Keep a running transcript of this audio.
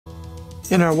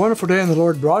In our Wonderful Day in the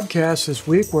Lord broadcast this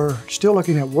week, we're still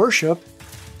looking at worship,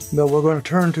 but we're going to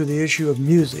turn to the issue of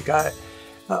music.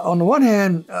 On the one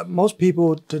hand, most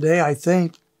people today, I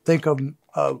think of,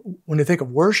 when they think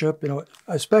of worship,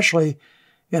 especially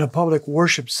in a public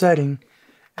worship setting,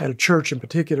 at a church in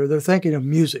particular, they're thinking of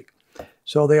music.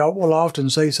 So they will often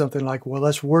say something like, well,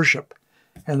 let's worship.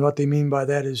 And what they mean by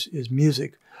that is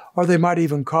music. Or they might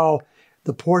even call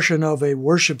the portion of a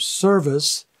worship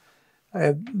service,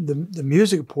 the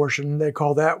music portion, they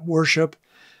call that worship,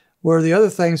 where the other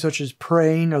things such as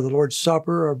praying or the Lord's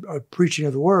Supper or preaching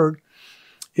of the Word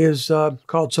is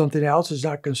called something else, is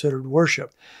not considered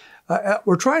worship.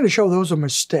 We're trying to show those are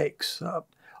mistakes.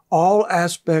 All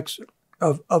aspects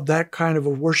of that kind of a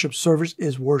worship service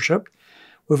is worship.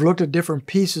 We've looked at different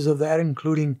pieces of that,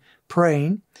 including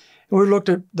praying. And we've looked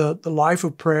at the life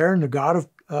of prayer and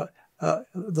the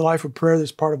life of prayer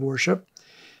that's part of worship.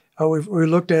 We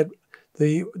looked at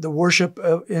the worship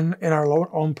in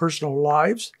our own personal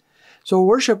lives. So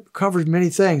worship covers many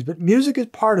things, but music is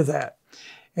part of that.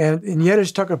 And yet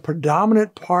it's took a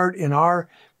predominant part in our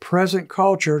present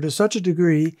culture to such a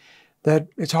degree that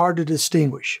it's hard to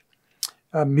distinguish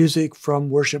music from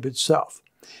worship itself.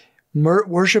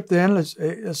 Worship then, let's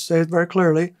say it very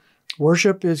clearly,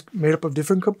 worship is made up of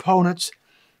different components.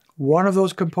 One of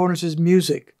those components is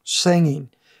music, singing,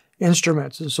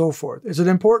 instruments, and so forth. It's an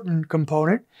important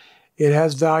component. It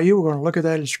has value. We're going to look at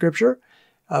that in Scripture,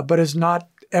 but it's not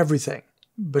everything,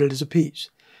 but it is a piece.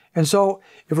 And so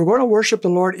if we're going to worship the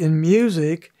Lord in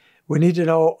music, we need to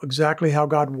know exactly how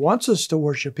God wants us to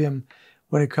worship Him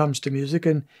when it comes to music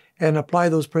and apply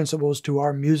those principles to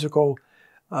our musical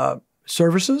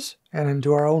services and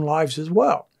into our own lives as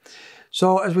well.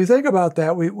 So as we think about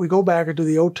that, we go back into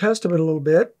the Old Testament a little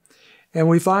bit, and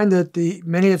we find that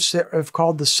many have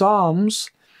called the Psalms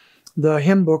the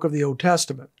hymn book of the Old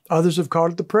Testament. Others have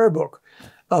called it the prayer book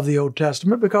of the Old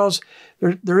Testament because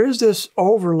there is this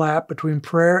overlap between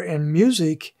prayer and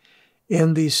music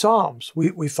in the Psalms.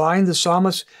 We find the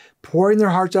psalmists pouring their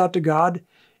hearts out to God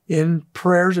in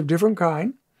prayers of different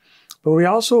kind, but we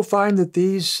also find that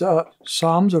these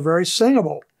Psalms are very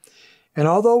singable. And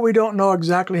although we don't know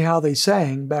exactly how they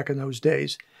sang back in those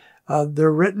days,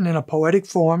 they're written in a poetic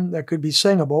form that could be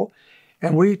singable,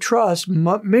 and we trust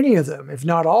many of them, if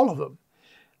not all of them,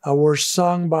 were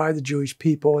sung by the Jewish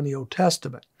people in the Old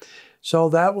Testament. So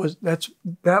that's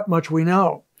that much we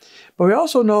know. But we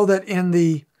also know that in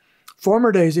the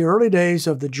former days, the early days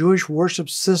of the Jewish worship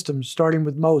system, starting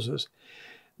with Moses,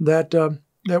 that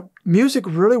music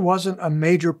really wasn't a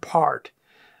major part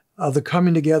of the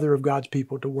coming together of God's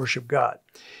people to worship God.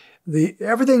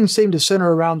 Everything seemed to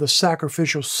center around the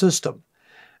sacrificial system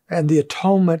and the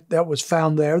atonement that was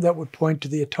found there that would point to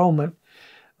the atonement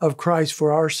of Christ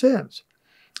for our sins.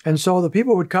 And so the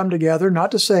people would come together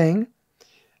not to sing,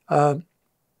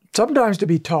 sometimes to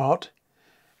be taught,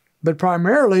 but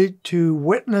primarily to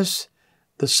witness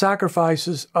the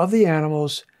sacrifices of the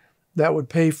animals that would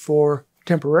pay for,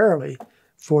 temporarily,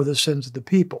 for the sins of the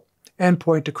people and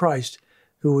point to Christ,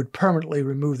 who would permanently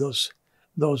remove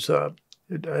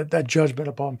that judgment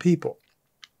upon people.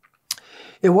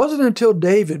 It wasn't until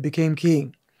David became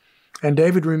king, and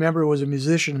David, remember, was a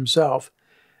musician himself,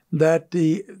 that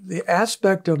the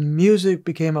aspect of music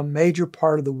became a major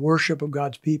part of the worship of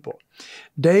God's people.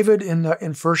 David, in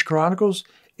 1 Chronicles,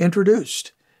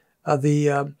 introduced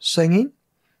the singing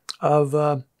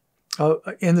in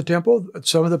the temple.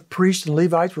 Some of the priests and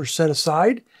Levites were set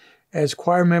aside as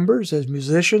choir members, as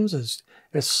musicians,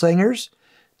 as singers,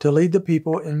 to lead the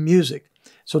people in music.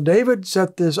 So David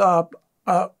set this up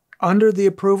under the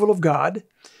approval of God,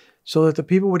 so that the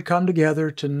people would come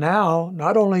together to now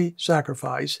not only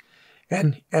sacrifice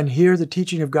and hear the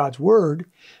teaching of God's Word,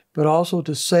 but also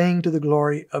to sing to the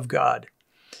glory of God.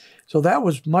 So that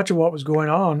was much of what was going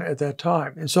on at that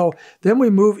time. And so then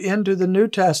we move into the New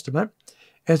Testament.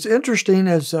 And it's interesting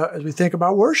as we think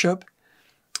about worship,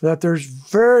 that there's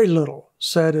very little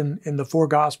said in the four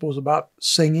Gospels about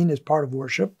singing as part of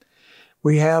worship.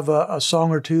 We have a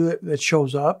song or two that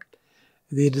shows up.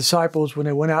 The disciples, when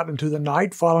they went out into the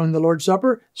night following the Lord's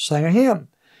Supper, sang a hymn.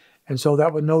 And so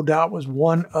that would no doubt was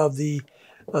one of the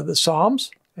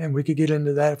Psalms, and we could get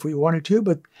into that if we wanted to,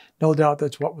 but no doubt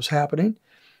that's what was happening.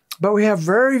 But we have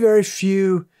very, very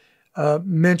few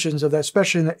mentions of that,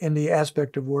 especially in the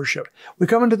aspect of worship. We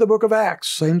come into the book of Acts,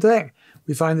 same thing.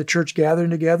 We find the church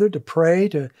gathering together to pray,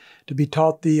 to be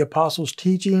taught the apostles'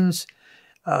 teachings,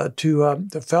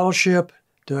 to fellowship,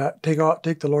 to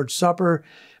take the Lord's Supper,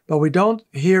 but we don't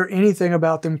hear anything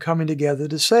about them coming together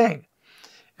to sing.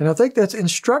 And I think that's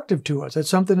instructive to us. That's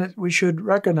something that we should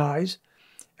recognize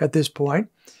at this point,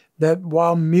 that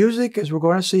while music, as we're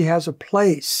going to see, has a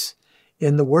place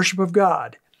in the worship of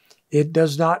God, it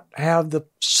does not have the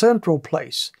central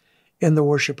place in the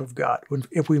worship of God.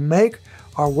 If we make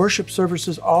our worship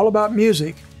services all about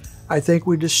music, I think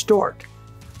we distort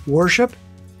worship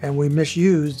and we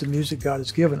misuse the music God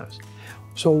has given us.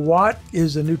 So what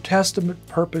is the New Testament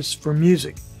purpose for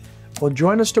music? Well,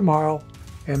 join us tomorrow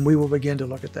and we will begin to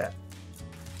look at that.